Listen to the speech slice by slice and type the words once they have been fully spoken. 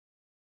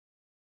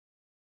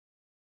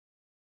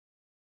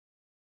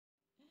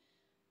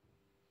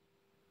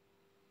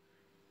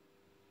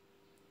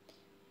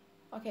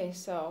Okay,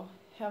 so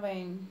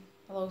having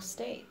a low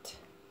state.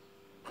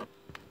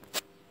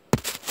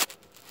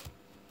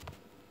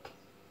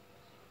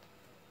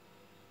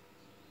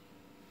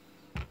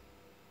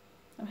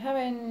 I'm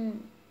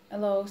having a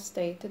low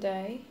state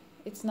today.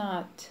 It's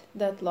not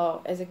that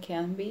low as it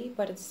can be,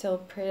 but it's still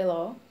pretty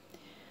low.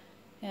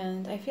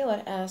 And I feel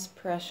it as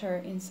pressure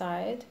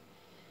inside.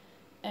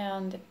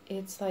 And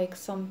it's like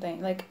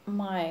something, like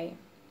my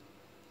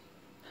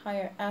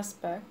higher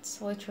aspects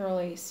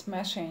literally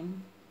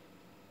smashing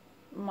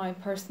my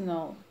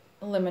personal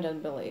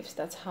limited beliefs.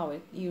 That's how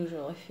it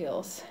usually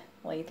feels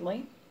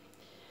lately.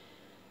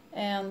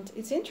 And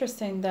it's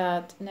interesting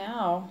that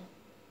now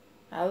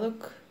I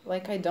look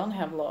like I don't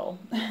have low.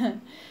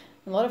 In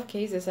a lot of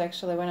cases,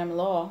 actually, when I'm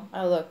low,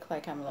 I look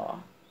like I'm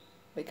low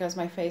because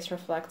my face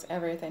reflects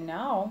everything.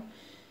 Now,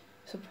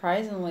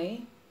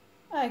 surprisingly,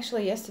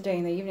 actually, yesterday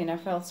in the evening, I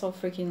felt so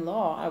freaking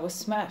low. I was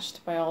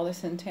smashed by all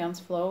these intense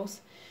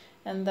flows.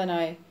 And then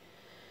I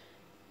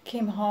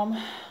came home,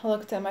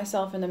 looked at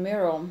myself in the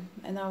mirror,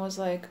 and I was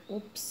like,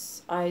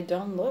 oops, I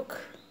don't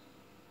look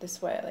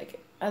this way.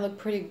 Like, I look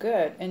pretty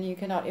good, and you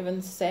cannot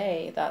even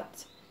say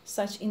that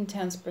such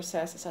intense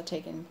processes are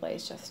taking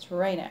place just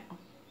right now.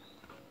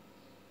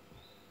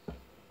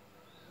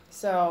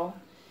 So,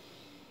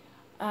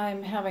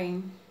 I'm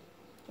having,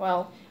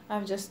 well,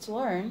 I've just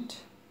learned,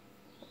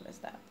 what is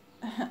that?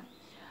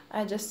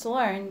 I just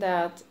learned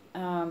that,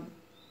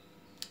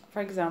 for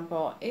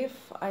example,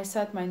 if I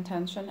set my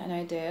intention, and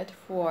I did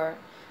for,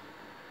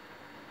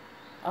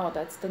 oh,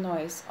 that's the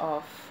noise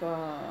of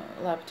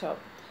laptop.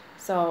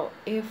 So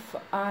if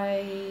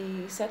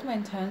I set my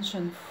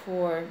intention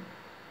for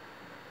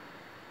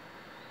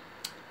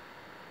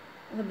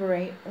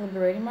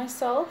liberating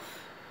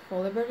myself,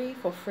 for liberty,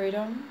 for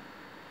freedom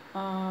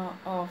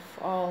of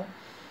all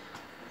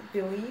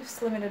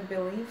beliefs, limited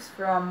beliefs,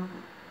 from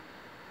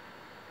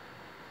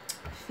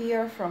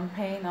fear, from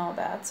pain, all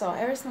that. So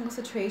every single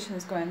situation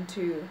is going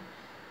to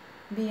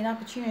be an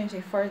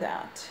opportunity for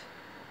that.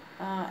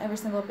 Every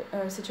single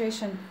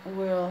situation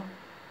will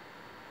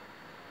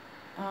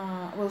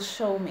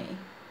show me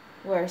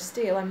where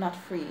still I'm not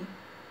free.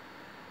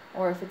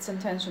 Or if it's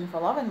intention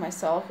for loving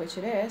myself, which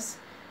it is,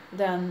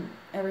 then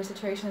every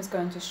situation is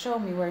going to show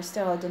me where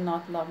still I do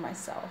not love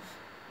myself.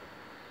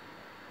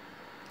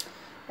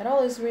 It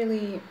all is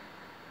really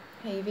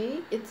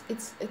heavy.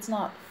 It's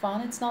not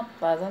fun. It's not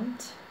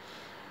pleasant,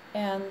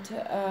 and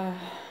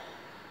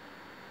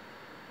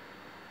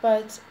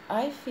but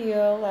I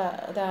feel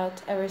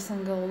that every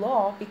single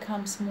law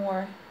becomes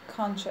more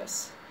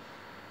conscious.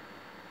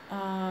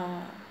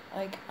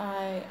 Like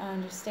I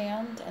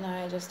understand, and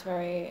I just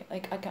very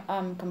like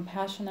I'm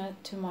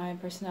compassionate to my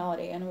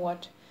personality and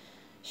what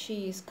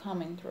she's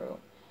coming through.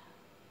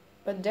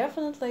 But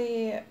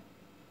definitely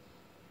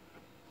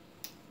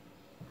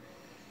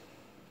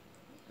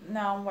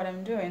now what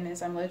I'm doing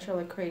is I'm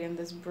literally creating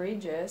these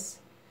bridges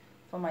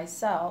for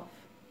myself.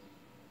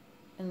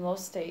 In low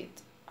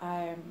state,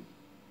 I'm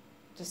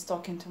just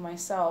talking to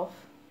myself,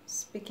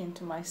 speaking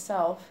to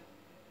myself,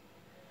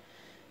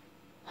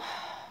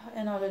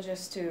 in order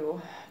just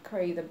to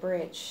create a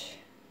bridge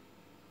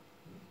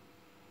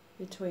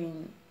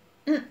between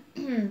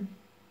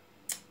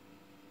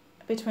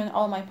between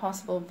all my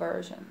possible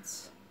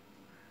versions.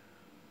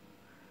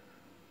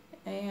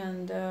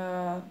 And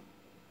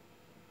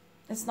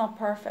it's not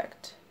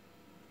perfect.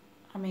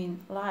 I mean,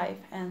 life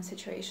and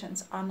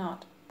situations are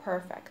not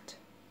perfect.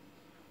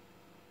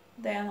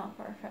 They are not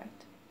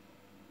perfect.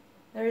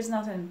 There is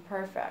nothing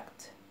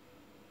perfect.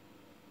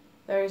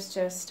 There is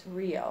just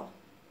real.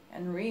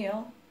 And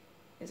real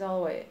is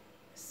always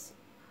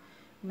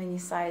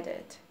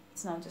many-sided.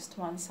 It's not just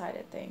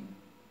one-sided thing.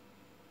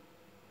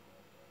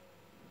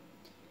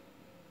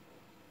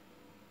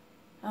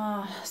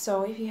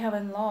 So if you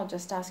haven't law,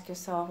 just ask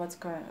yourself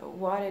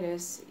what it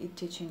is it's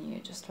teaching you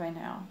just right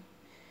now.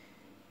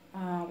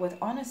 With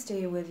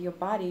honesty with your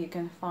body, you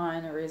can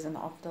find a reason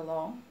of the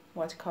law,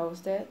 what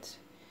caused it,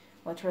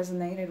 what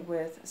resonated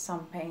with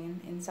some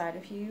pain inside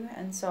of you,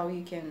 and so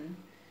you can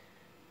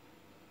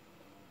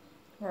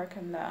work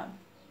on that.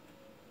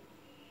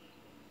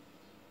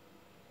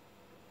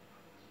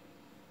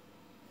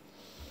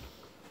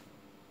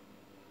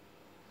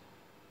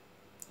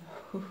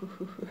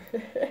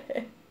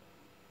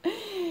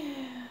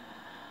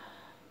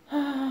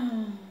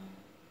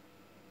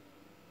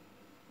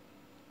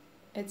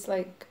 It's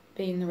like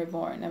being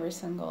reborn every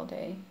single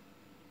day,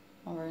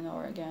 over and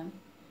over again.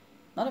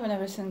 Not even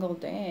every single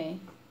day,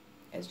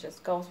 it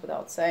just goes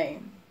without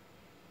saying.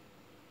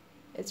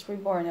 It's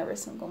reborn every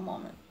single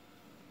moment.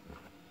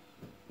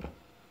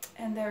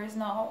 And there is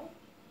no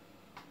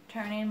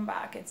turning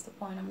back, it's the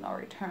point of no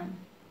return.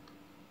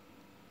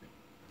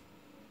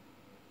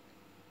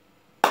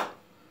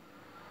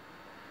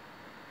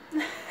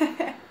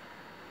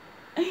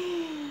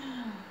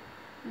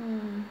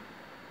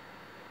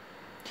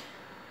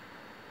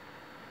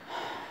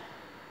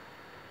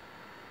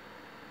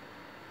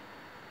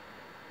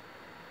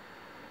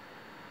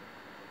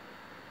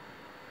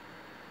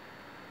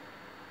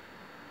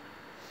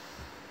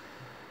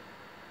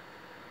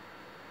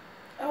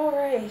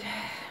 Alright. right.